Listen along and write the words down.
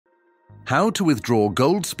How to withdraw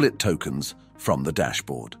gold split tokens from the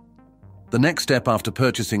dashboard. The next step after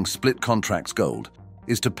purchasing split contracts gold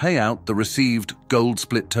is to pay out the received gold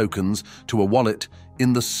split tokens to a wallet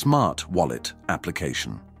in the Smart Wallet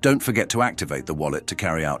application. Don't forget to activate the wallet to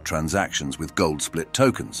carry out transactions with gold split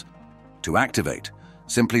tokens. To activate,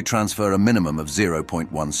 simply transfer a minimum of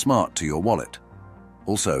 0.1 Smart to your wallet.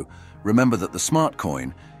 Also, remember that the Smart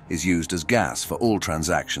coin is used as gas for all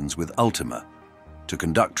transactions with ULTIMA. To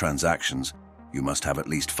conduct transactions, you must have at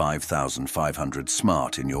least 5,500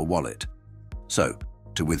 Smart in your wallet. So,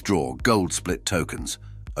 to withdraw gold split tokens,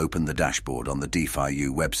 open the dashboard on the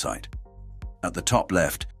DeFi-U website. At the top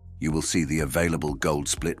left, you will see the Available Gold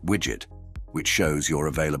Split widget, which shows your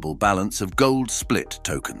available balance of gold split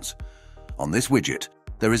tokens. On this widget,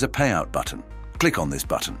 there is a payout button. Click on this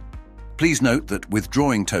button. Please note that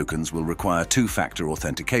withdrawing tokens will require two-factor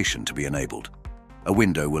authentication to be enabled. A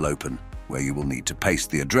window will open where you will need to paste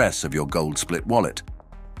the address of your gold split wallet.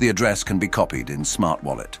 The address can be copied in Smart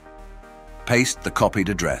Wallet. Paste the copied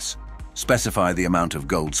address, specify the amount of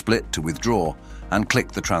gold split to withdraw, and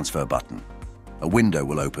click the transfer button. A window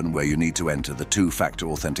will open where you need to enter the two-factor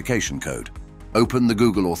authentication code. Open the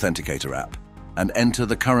Google Authenticator app and enter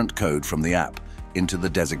the current code from the app into the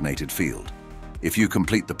designated field. If you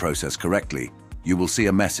complete the process correctly, you will see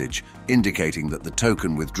a message indicating that the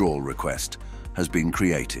token withdrawal request has been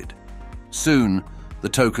created. Soon, the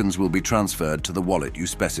tokens will be transferred to the wallet you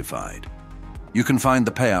specified. You can find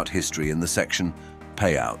the payout history in the section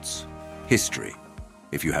Payouts History.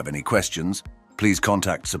 If you have any questions, please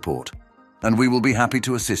contact support, and we will be happy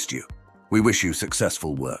to assist you. We wish you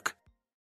successful work.